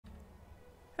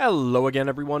Hello again,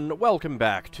 everyone. Welcome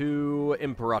back to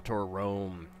Imperator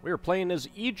Rome. We are playing as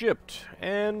Egypt,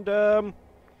 and,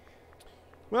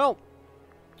 well,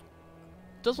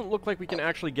 it doesn't look like we can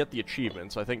actually get the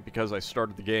achievements, I think because I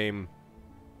started the game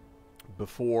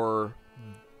before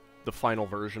the final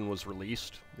version was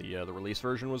released, the release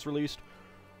version was released.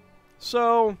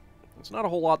 So, there's not a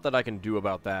whole lot that I can do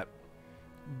about that,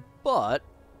 but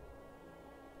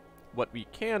what we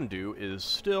can do is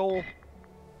still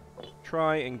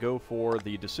try and go for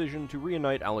the decision to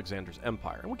reunite Alexander's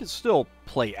empire. And we can still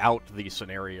play out the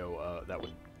scenario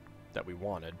that we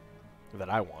wanted, that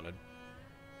I wanted.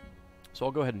 So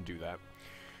I'll go ahead and do that.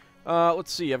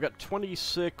 Let's see, I've got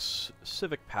 26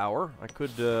 civic power. I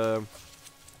could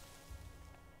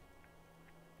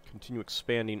continue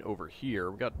expanding over here.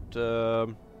 We've got,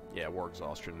 yeah, war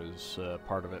exhaustion is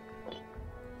part of it.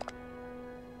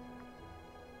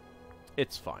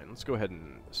 It's fine. Let's go ahead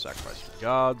and sacrifice to the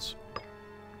gods.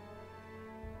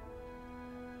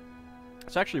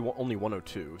 It's actually only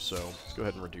 102, so let's go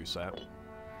ahead and reduce that.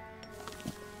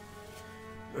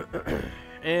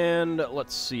 And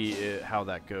let's see how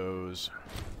that goes.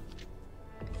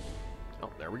 Oh,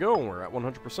 there we go. We're at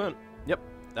 100%. Yep,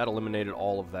 that eliminated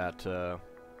all of that,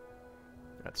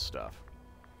 that stuff.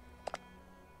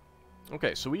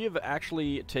 Okay, so we have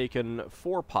actually taken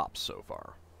 4 pops so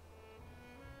far.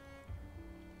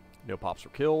 No pops were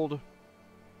killed.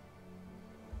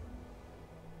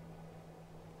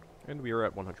 And we are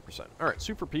at 100%. Alright,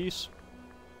 super peace.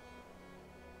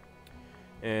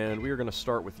 And we are going to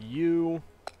start with you.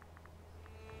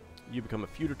 You become a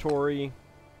feudatory.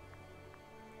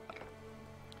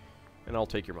 And I'll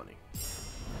take your money.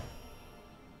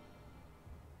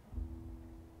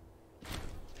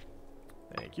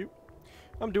 Thank you.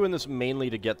 I'm doing this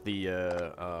mainly to get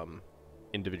the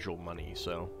individual money,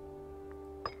 so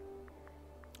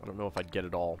I don't know if I'd get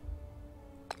it all.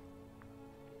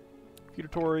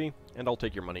 Feudatory, and I'll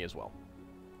take your money as well.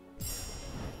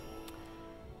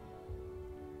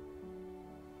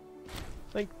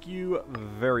 Thank you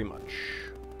very much.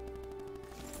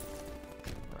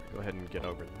 Alright, go ahead and get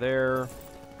over there.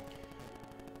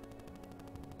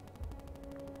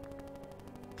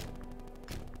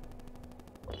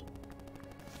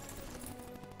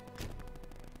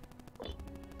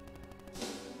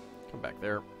 Come back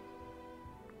there.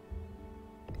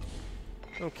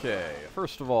 Okay,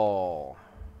 first of all,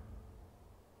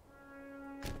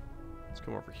 let's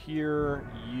come over here.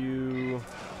 You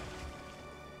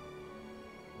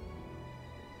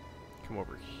come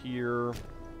over here.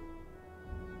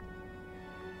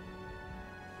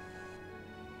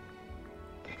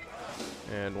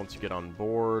 And once you get on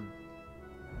board,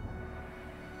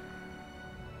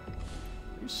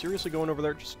 are you seriously going over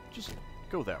there? Just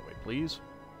go that way, please.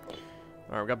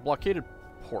 Alright, we've got blockaded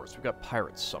ports. We've got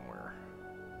pirates somewhere.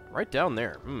 Right down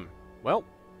there. Well,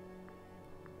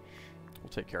 we'll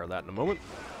take care of that in a moment.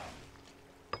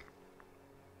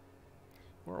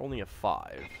 We're only a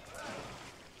 5.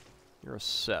 You're a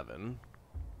 7.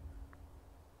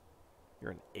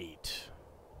 You're an 8.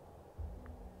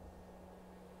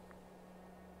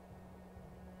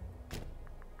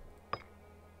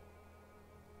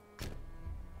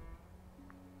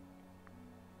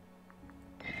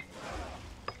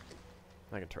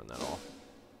 I can turn that off.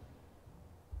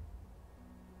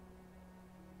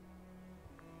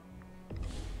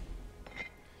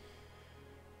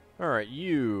 Alright,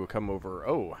 you come over.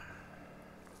 Oh.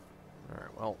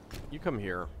 Alright, well, you come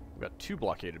here. We've got 2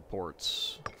 blockaded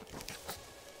ports.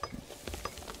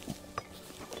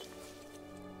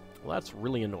 Well, that's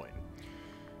really annoying.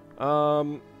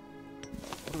 What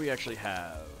do we actually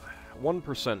have?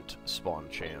 1% spawn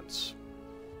chance.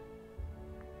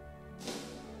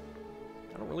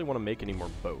 I don't really want to make any more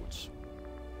boats.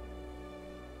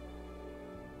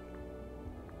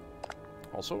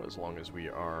 Also, as long as we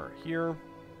are here...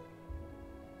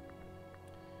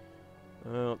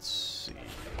 let's see,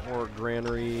 more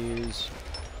granaries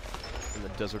in the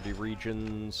deserty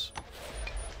regions.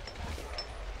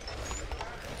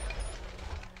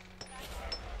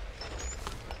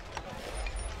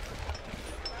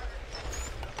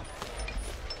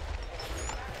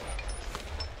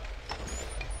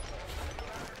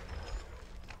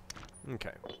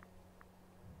 Okay.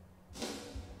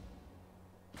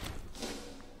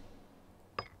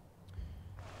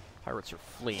 Pirates are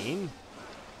fleeing.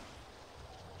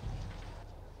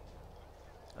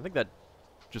 I think that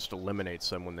just eliminates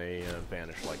them when they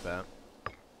vanish like that.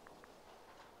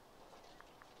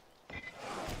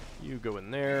 You go in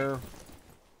there.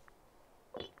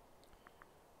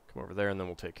 Come over there, and then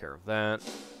we'll take care of that.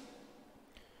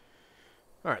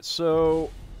 Alright, so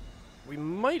we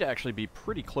might actually be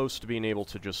pretty close to being able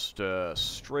to just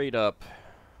straight up...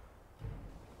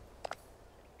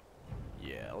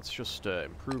 Yeah, let's just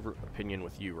improve opinion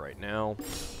with you right now.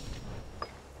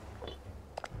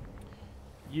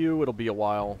 You, it'll be a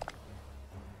while.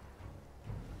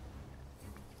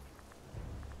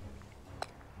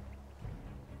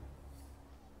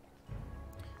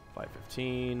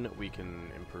 $5.15. We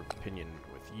can improve opinion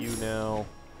with you now.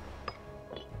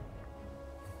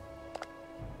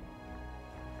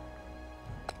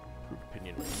 Improve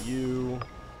opinion with you.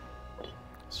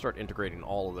 Start integrating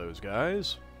all of those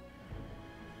guys.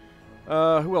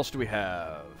 Who else do we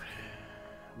have?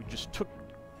 We just took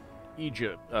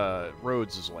Egypt,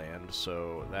 Rhodes' land,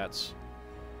 so that's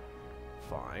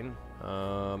fine.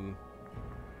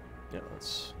 Yeah,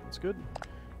 that's good.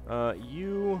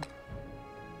 You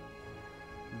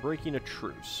breaking a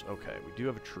truce. Okay, we do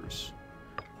have a truce.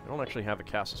 I don't actually have a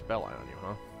Casus Belli on you,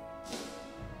 huh?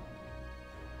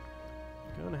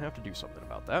 Gonna have to do something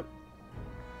about that.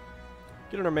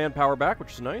 Getting our manpower back,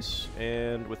 which is nice.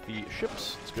 And with the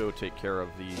ships, let's go take care of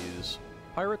these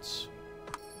pirates.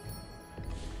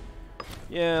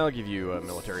 Yeah, I'll give you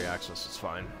military access, it's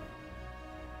fine.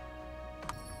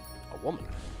 A woman.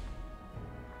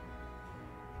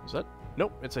 Is that?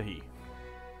 Nope, it's a he.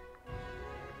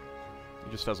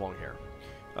 He just has long hair.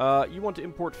 You want to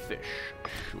import fish.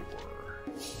 Sure.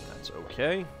 That's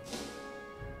okay.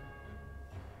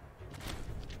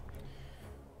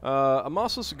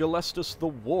 Amasis Galestus the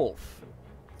Wolf,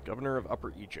 governor of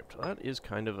Upper Egypt. That is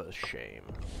kind of a shame.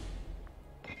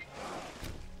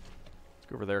 Let's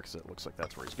go over there because it looks like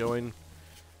that's where he's going.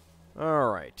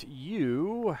 Alright,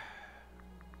 you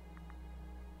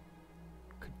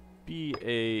could be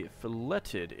a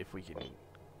filleted if we can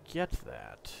get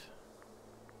that.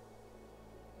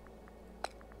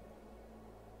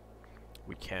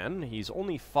 We can. He's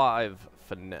only 5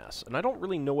 finesse, and I don't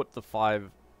really know what the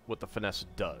finesse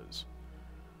does.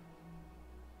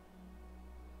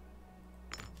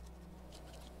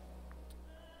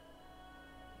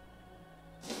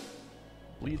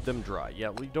 Bleed them dry. Yeah,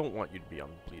 we don't want you to be on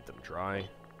bleed them dry.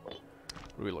 What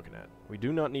are we looking at? We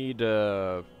do not need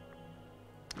that,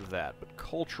 but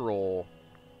cultural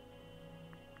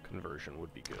conversion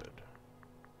would be good.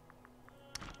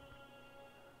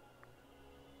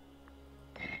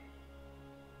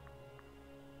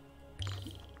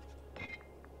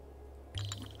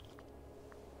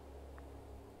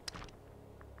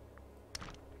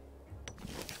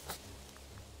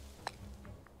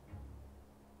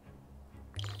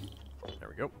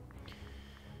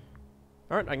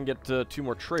 Alright, I can get 2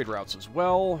 more trade routes as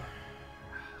well.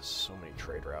 So many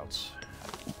trade routes.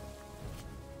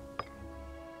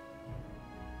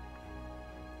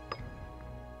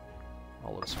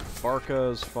 Olive Barca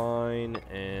is fine,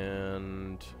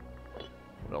 and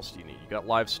what else do you need? You got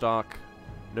livestock,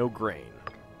 no grain.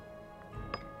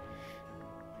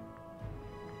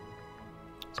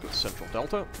 Let's go to Central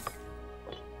Delta.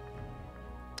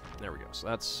 There we go, so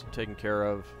that's taken care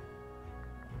of.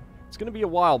 It's going to be a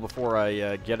while before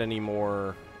I get any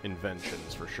more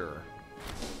inventions, for sure.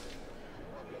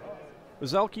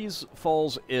 Ozalkes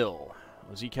falls ill.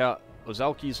 Ozalkes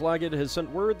Lagid has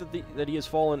sent word that he has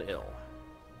fallen ill.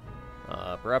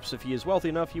 Perhaps if he is wealthy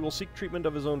enough, he will seek treatment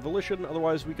of his own volition,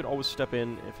 otherwise we could always step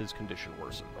in if his condition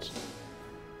worsens.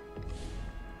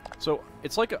 So,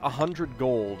 it's like 100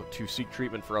 gold to seek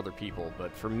treatment for other people,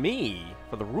 but for me,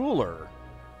 for the ruler,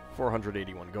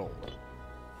 481 gold.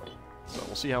 So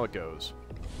we'll see how it goes.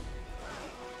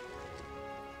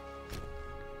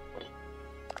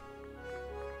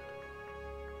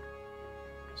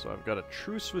 So I've got a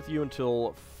truce with you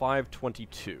until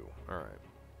 522. Alright.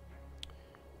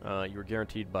 You were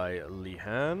guaranteed by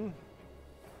Lycian.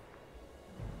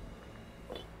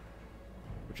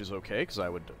 Which is okay, because I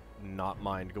would not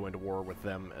mind going to war with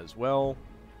them as well.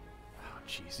 Oh,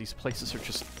 jeez, these places are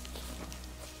just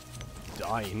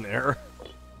dying there.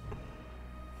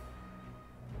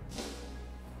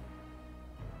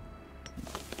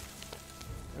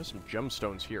 There's some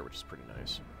gemstones here, which is pretty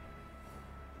nice.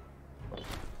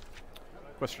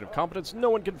 Question of competence. No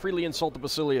one can freely insult the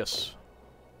Basilius.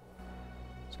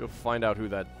 Let's go find out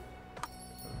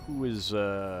who is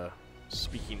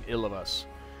speaking ill of us.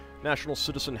 National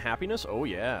citizen happiness. Oh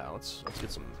yeah, let's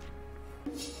get some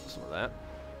of that.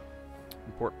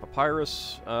 Import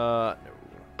papyrus. No.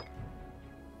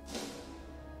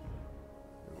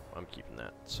 I'm keeping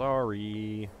that.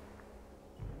 Sorry.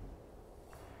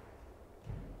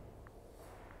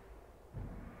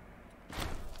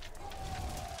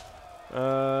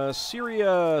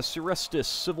 Syria, Serestus,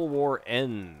 civil war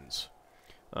ends.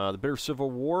 The bitter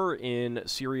civil war in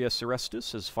Syria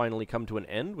Serestus has finally come to an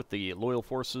end, with the loyal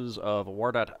forces of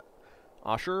Wardat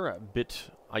Ashur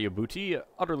Bit Ayabuti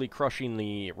utterly crushing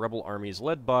the rebel armies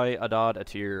led by Adad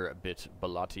Atir Bit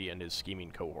Balati and his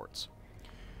scheming cohorts.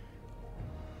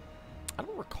 I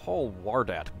don't recall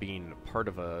Wardat being part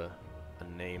of a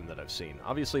name that I've seen.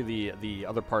 Obviously, the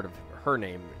other part of her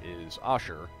name is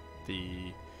Ashur,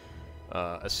 the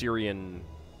Assyrian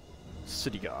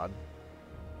city god,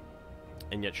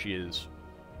 and yet she is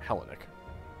Hellenic.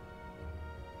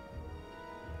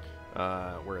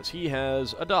 Whereas he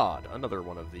has Adad, another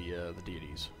one of the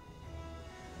deities.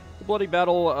 The bloody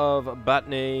battle of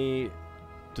Batne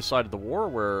decided the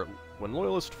war, when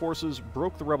loyalist forces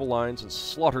broke the rebel lines and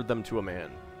slaughtered them to a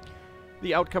man.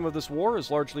 The outcome of this war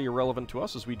is largely irrelevant to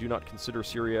us, as we do not consider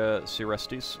Syria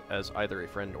Serestis as either a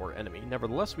friend or enemy.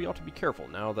 Nevertheless, we ought to be careful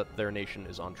now that their nation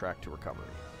is on track to recovery.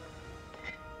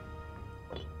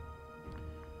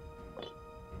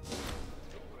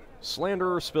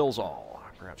 Slanderer spills all.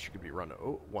 Perhaps she could be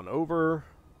won over.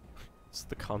 It's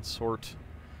the consort.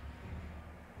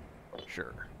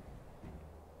 Sure.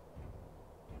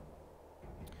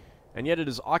 And yet it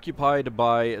is occupied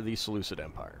by the Seleucid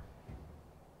Empire.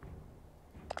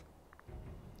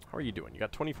 How are you doing? You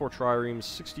got 24 triremes,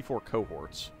 64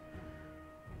 cohorts,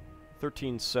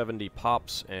 1370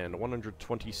 pops, and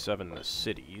 127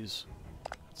 cities.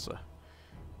 That's a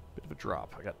bit of a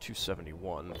drop. I got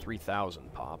 271,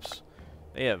 3,000 pops.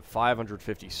 They have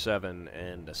 557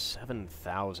 and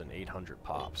 7,800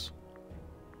 pops.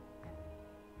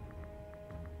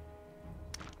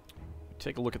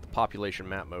 Take a look at the population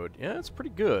map mode. Yeah, it's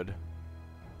pretty good.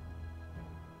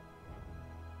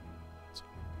 It's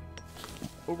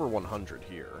over 100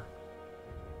 here.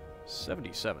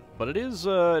 77, but it is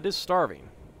starving.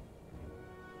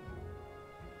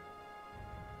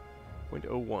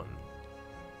 0.01.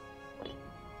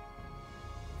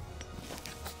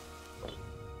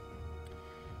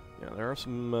 Yeah, there are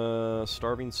some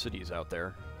starving cities out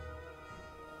there.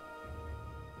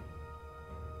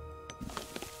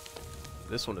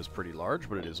 This one is pretty large,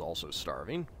 but it is also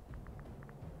starving.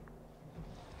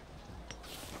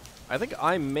 I think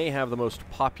I may have the most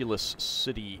populous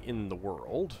city in the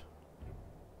world.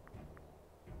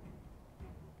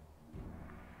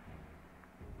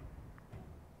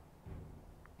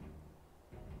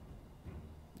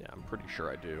 Yeah, I'm pretty sure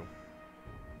I do.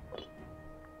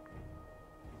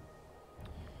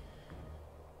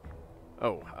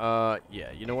 Oh,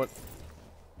 yeah, you know what?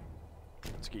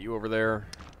 Let's get you over there.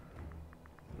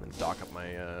 And then dock up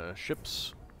my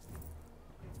ships.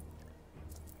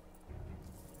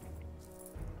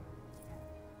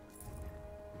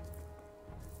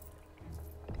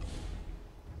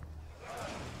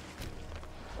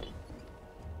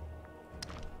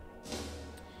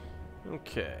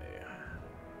 Okay.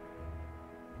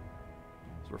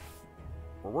 So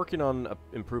we're working on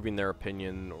improving their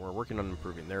opinion. We're working on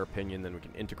improving their opinion, then we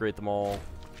can integrate them all.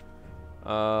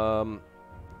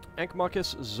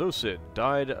 Ankmachus Zosid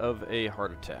died of a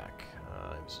heart attack.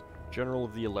 He was general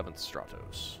of the 11th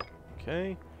Stratos.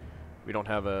 Okay. We don't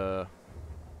have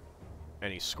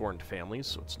any scorned families,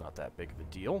 so it's not that big of a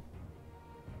deal.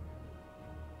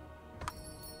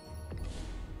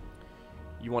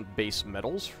 You want base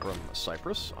metals from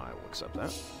Cyprus? I will accept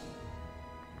that.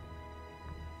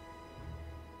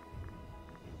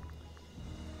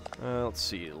 Let's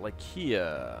see.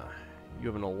 Lycia. You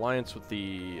have an alliance with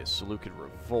the Seleucid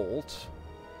Revolt,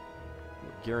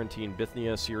 guaranteeing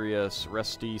Bithynia, Syria,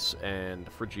 Serestis, and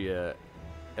Phrygia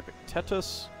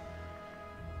Epictetus.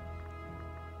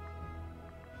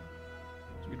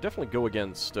 So we could definitely go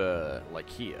against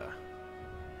Lycia.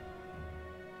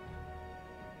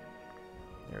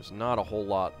 There's not a whole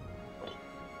lot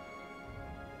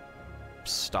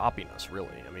stopping us,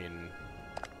 really. I mean,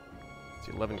 it's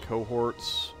 11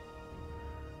 cohorts.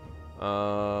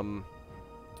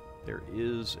 There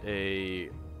is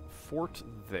a fort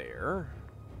there.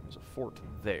 There's a fort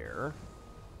there.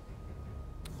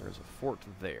 There's a fort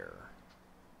there.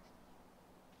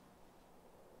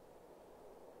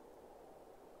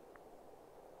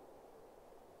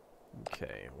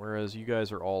 Okay, whereas you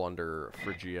guys are all under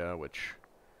Phrygia, which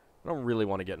I don't really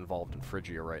want to get involved in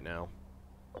Phrygia right now.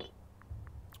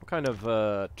 What kind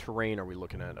of terrain are we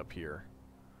looking at up here?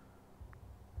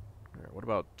 Alright, what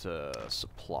about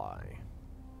supply?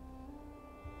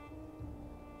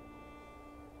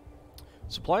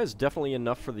 Supply is definitely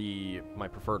enough for my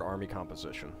preferred army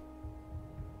composition.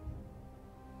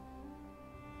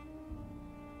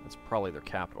 That's probably their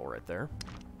capital right there.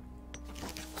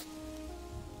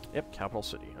 Yep, capital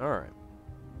city. Alright.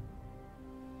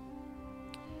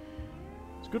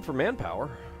 It's good for manpower.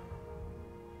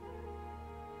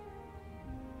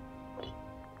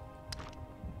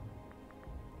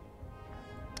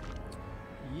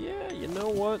 you know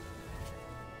what?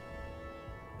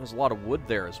 There's a lot of wood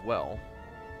there as well.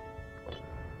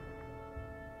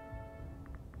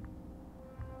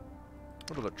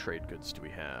 What other trade goods do we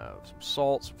have? Some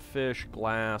salt, some fish,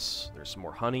 glass. There's some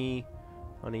more honey.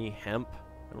 Honey, hemp.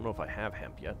 I don't know if I have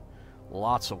hemp yet.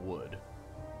 Lots of wood.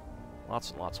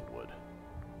 Lots and lots of wood.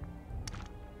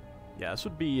 Yeah, this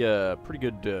would be a pretty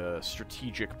good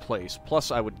strategic place.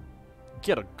 Plus, I would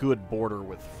get a good border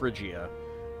with Phrygia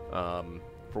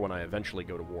for when I eventually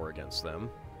go to war against them.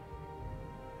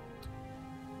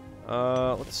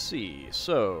 Let's see.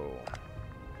 So...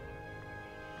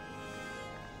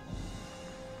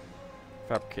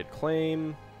 Fabricate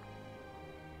claim.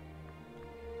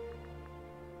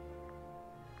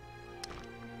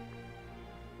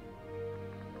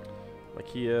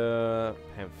 Lycia,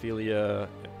 Pamphylia,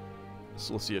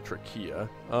 Cilicia, Trachea.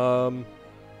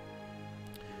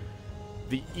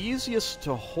 The easiest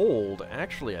to hold,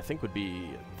 actually, I think would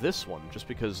be this one, just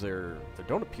because there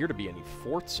don't appear to be any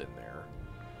forts in there.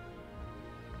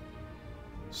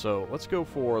 So let's go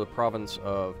for the province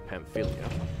of Pamphylia.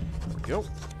 There we go.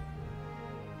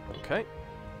 Okay.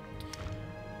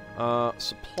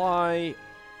 Supply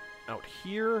out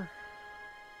here.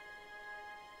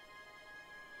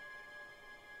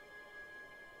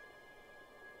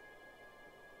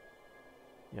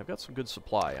 Yeah, I've got some good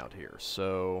supply out here,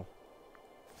 so...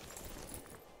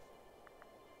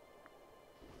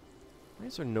 Why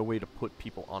is there no way to put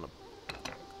people on a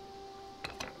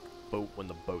boat when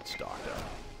the boat's docked up?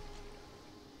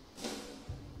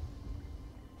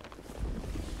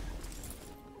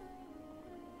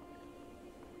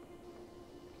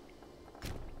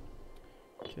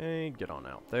 Okay, get on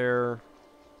out there.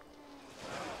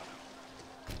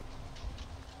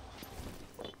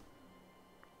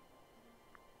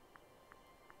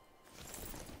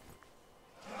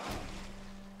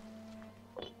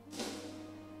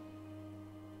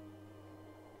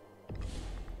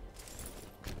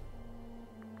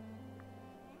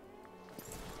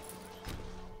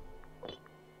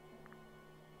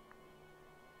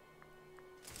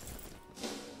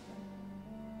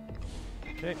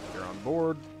 Okay, you're on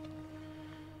board.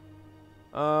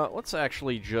 Let's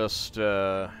actually just,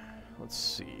 let's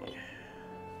see.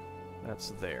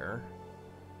 That's there.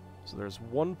 So there's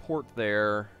one port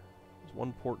there, there's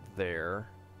one port there,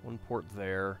 one port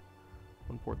there,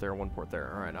 one port there, one port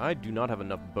there. Alright, I do not have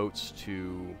enough boats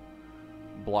to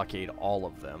blockade all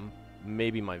of them.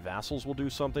 Maybe my vassals will do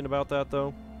something about that,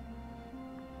 though.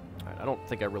 Alright, I don't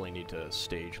think I really need to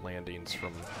stage landings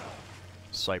from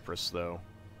Cyprus, though.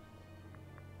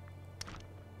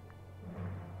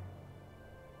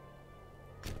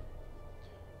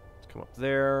 Come up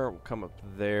there, we'll come up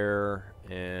there,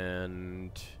 and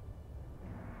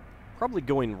probably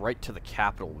going right to the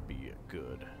capital would be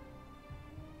good.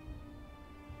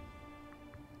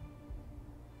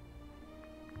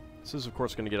 This is, of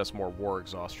course, going to get us more war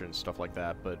exhaustion and stuff like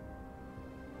that, but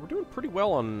we're doing pretty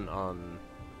well on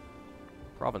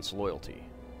province loyalty,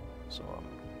 so I'm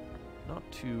not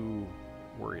too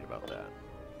worried about that.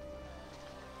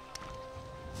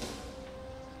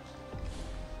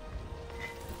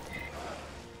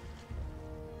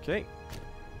 Okay,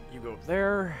 you go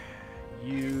there,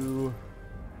 you...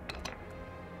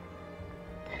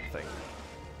 thing.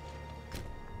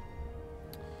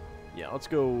 Yeah, let's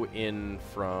go in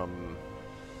from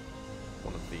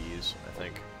one of these, I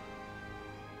think.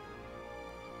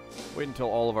 Wait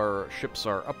until all of our ships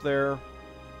are up there,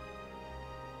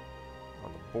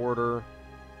 on the border.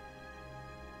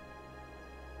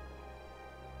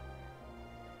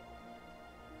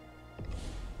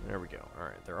 There we go.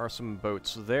 Alright, there are some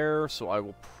boats there, so I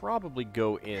will probably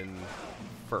go in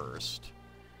first.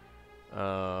 You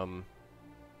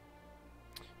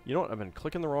know what? I've been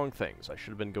clicking the wrong things. I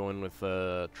should have been going with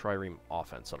trireme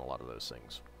offense on a lot of those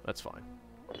things. That's fine.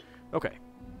 Okay.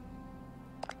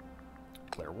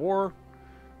 Declare war.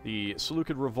 The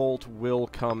Seleucid Revolt will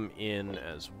come in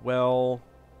as well,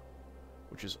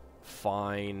 which is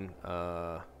fine.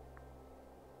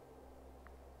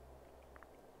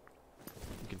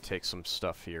 You can take some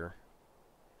stuff here.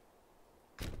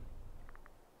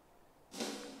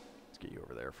 Let's get you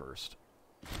over there first.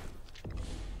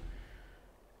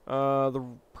 The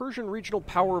Persian regional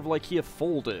power of Lycia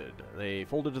folded. They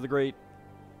folded to the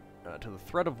to the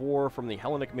threat of war from the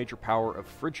Hellenic major power of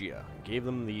Phrygia, and gave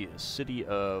them the city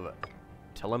of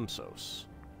Ptolemaic.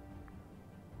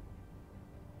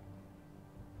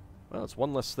 Well, it's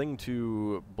one less thing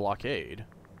to blockade.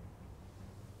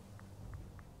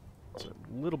 It's a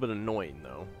little bit annoying,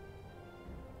 though.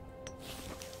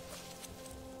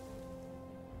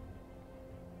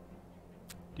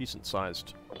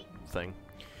 Decent-sized thing.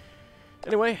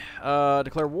 Anyway,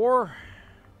 declare war.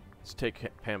 Let's take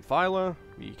Pamphyla.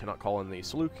 We cannot call in the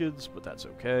Seleucids, but that's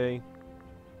okay.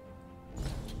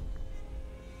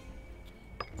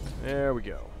 There we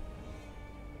go.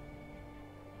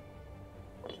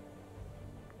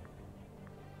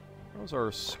 How's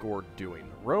our score doing?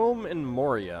 Rome and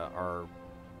Moria are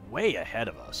way ahead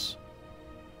of us.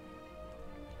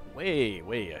 Way,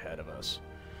 way ahead of us.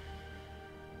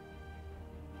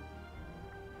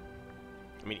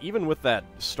 I mean, even with that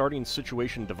starting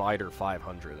situation divider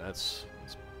 500, that's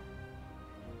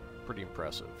pretty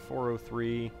impressive.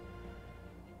 403.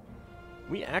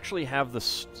 We actually have the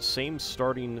same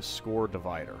starting score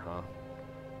divider, huh?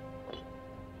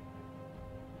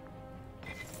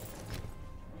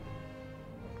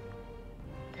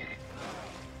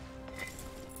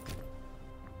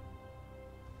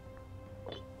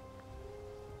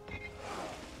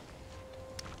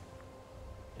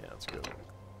 Yeah, let's go.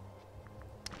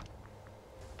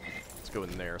 Let's go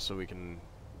in there so we can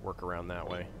work around that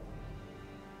way.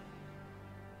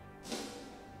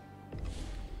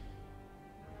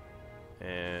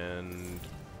 And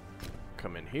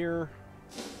come in here.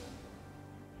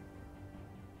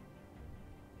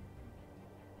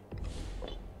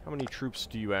 How many troops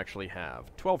do you actually have?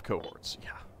 12 cohorts. Yeah,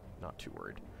 not too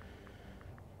worried.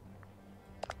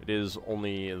 It is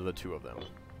only the two of them.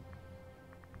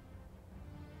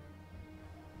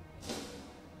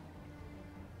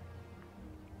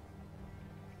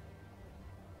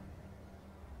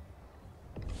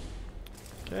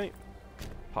 Okay.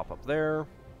 Pop up there.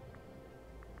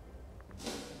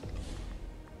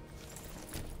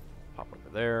 Pop over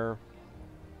there.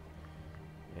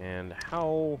 And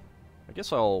how... I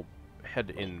guess I'll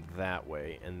head in that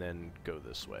way and then go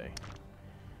this way.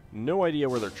 No idea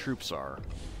where their troops are.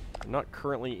 They're not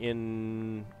currently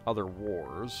in other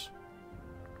wars.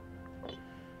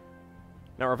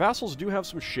 Now, our vassals do have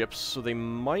some ships, so they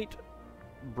might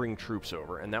bring troops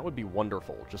over, and that would be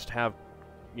wonderful. Just have,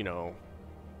 you know,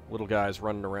 little guys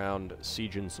running around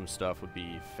sieging some stuff would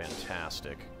be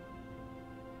fantastic.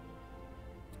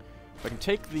 If I can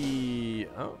take the...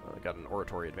 Oh, I got an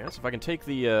oratory advance. If I can take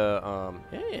the...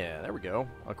 yeah, there we go.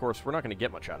 Of course, we're not going to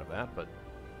get much out of that, but...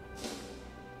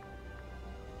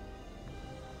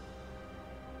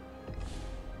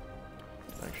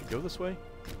 Can I actually go this way?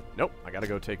 Nope, I gotta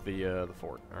go take the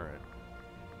fort. Alright.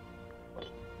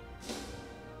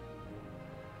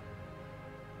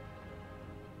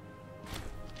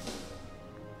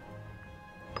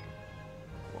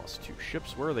 Lost 2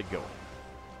 ships. Where are they going?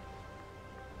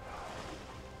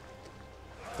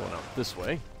 Going out this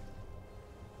way.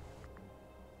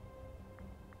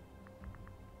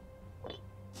 We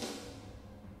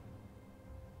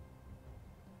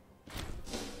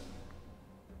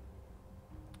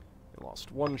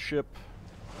lost 1 ship.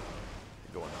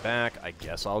 Going back. I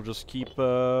guess I'll just keep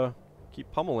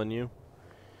pummeling you.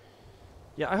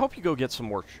 Yeah, I hope you go get some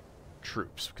more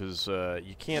troops, because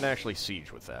you can't actually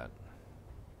siege with that.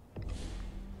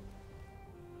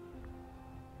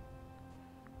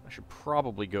 I should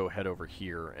probably go head over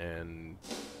here and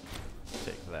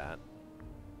take that.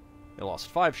 They lost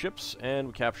 5 ships, and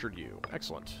we captured you.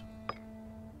 Excellent. Do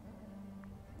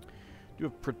you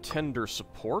have pretender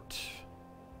support?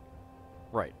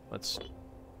 Right, let's...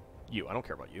 You, I don't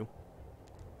care about you.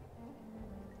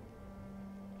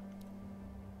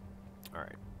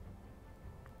 Alright.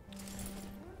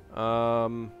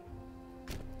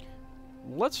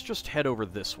 Let's just head over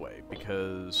this way,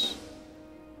 because...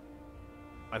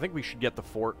 I think we should get the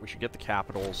fort, we should get the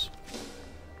capitals.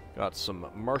 Got some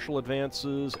martial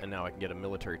advances, and now I can get a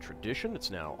military tradition.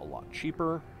 It's now a lot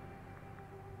cheaper.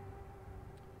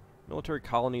 Military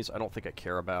colonies, I don't think I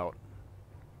care about.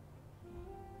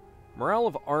 Morale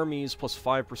of armies plus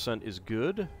 5% is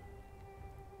good.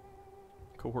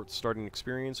 Cohort starting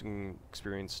experience and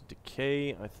experience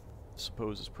decay, I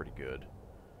suppose, is pretty good.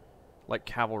 Light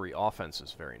cavalry offense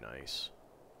is very nice.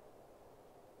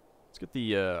 Let's get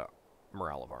the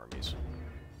morale of armies.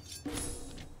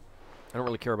 I don't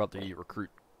really care about the recruit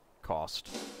cost.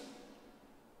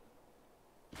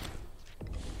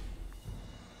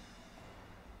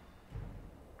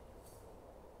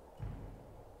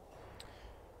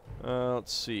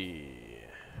 Let's see.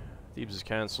 Thebes is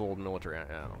cancelled. Military.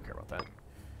 I don't care about that.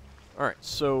 Alright,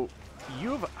 so you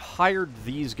have hired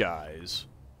these guys,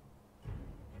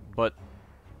 but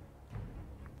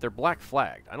they're black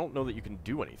flagged. I don't know that you can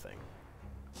do anything.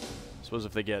 I suppose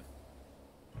if they get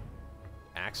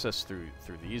access through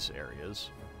these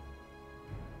areas.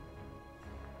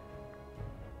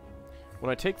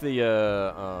 When I take the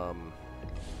up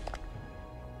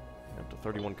to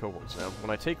 31 cohorts now. When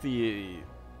I take the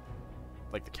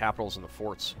like the capitals and the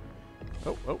forts,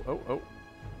 Oh, oh, oh, oh.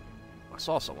 I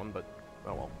saw someone, but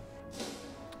oh well.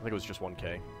 I think it was just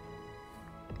 1k.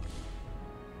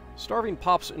 Starving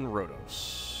Pops in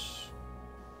Rhodos.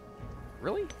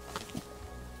 Really?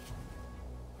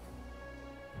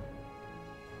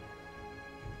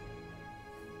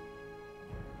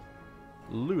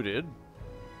 Looted.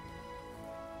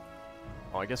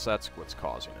 Oh, I guess that's what's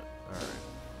causing it. Alright.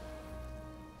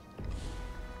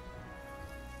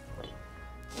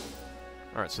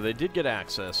 Alright, so they did get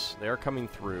access. They are coming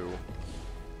through.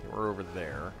 We're over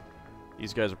there.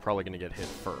 These guys are probably going to get hit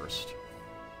first.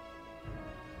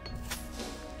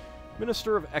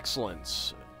 Minister of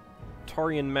Excellence.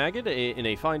 Tarian Magid, in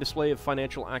a fine display of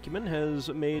financial acumen, has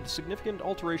made significant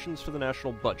alterations to the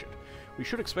national budget. We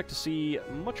should expect to see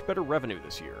much better revenue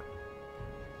this year.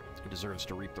 He deserves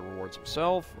to reap the rewards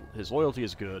himself. His loyalty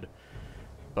is good.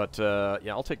 But,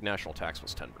 yeah, I'll take national tax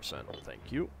plus 10%.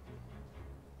 Thank you.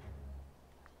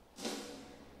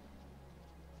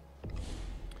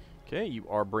 Okay, you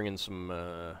are bringing some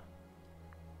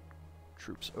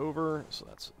troops over, so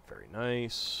that's very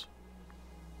nice.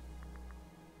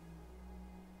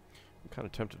 I'm kind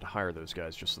of tempted to hire those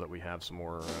guys just so that we have some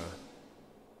more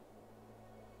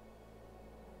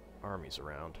armies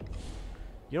around.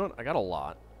 You know what? I got a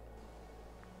lot.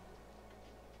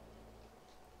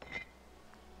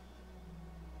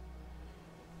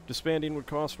 Disbanding would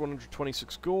cost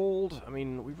 126 gold. I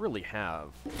mean, we really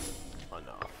have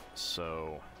enough,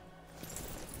 so...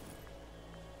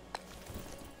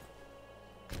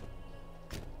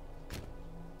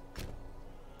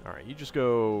 Alright, you just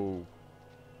go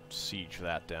siege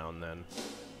that down then.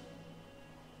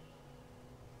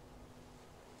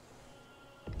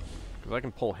 Because I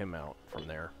can pull him out from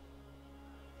there.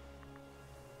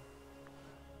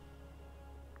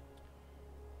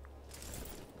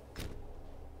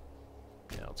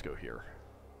 Yeah, let's go here.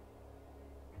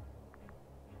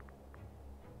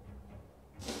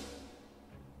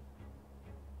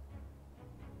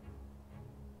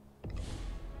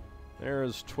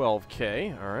 There's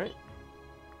 12k, alright.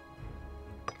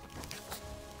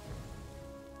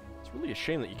 It's really a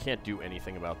shame that you can't do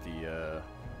anything about the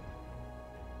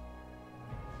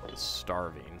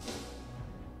starving.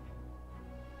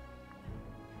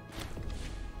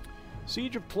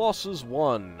 Siege of Colossus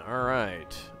 1,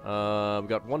 alright. We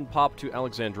got 1 pop to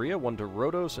Alexandria, 1 to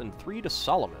Rhodos, and 3 to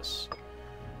Salamis.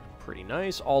 Pretty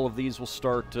nice. All of these will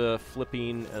start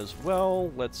flipping as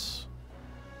well. Let's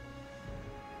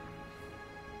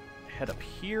head up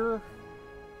here.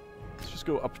 Let's just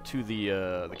go up to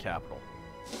the capital.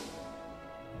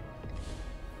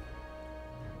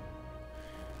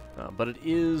 But it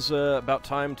is about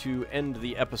time to end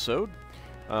the episode.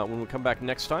 When we come back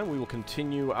next time, we will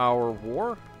continue our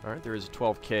war. Alright, there is a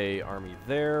 12k army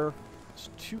there.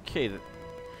 It's 2k that...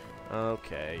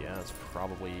 Okay, yeah, that's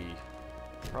probably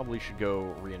should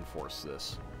go reinforce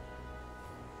this.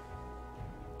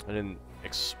 I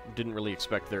didn't really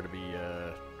expect there to be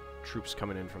troops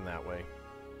coming in from that way.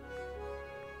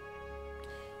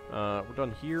 We're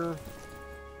done here.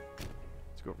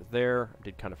 Let's go over there. I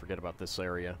did kind of forget about this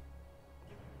area.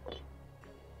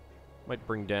 Might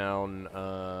bring down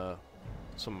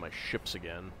some of my ships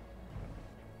again.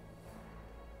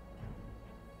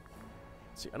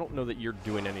 Let's see, I don't know that you're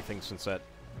doing anything since that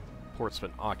port's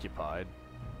been occupied.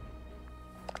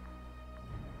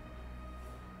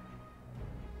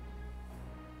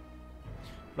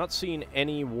 Not seeing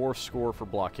any war score for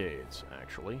blockades,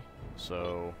 actually.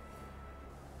 So,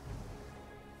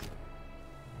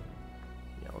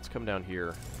 yeah, let's come down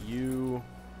here. We'll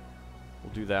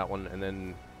do that one, and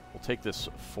then we'll take this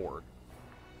fort.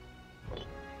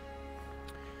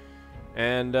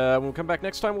 And when we come back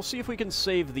next time, we'll see if we can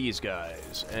save these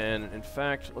guys. And, in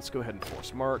fact, let's go ahead and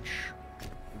force march.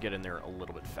 Get in there a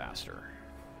little bit faster.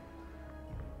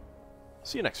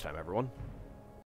 See you next time, everyone.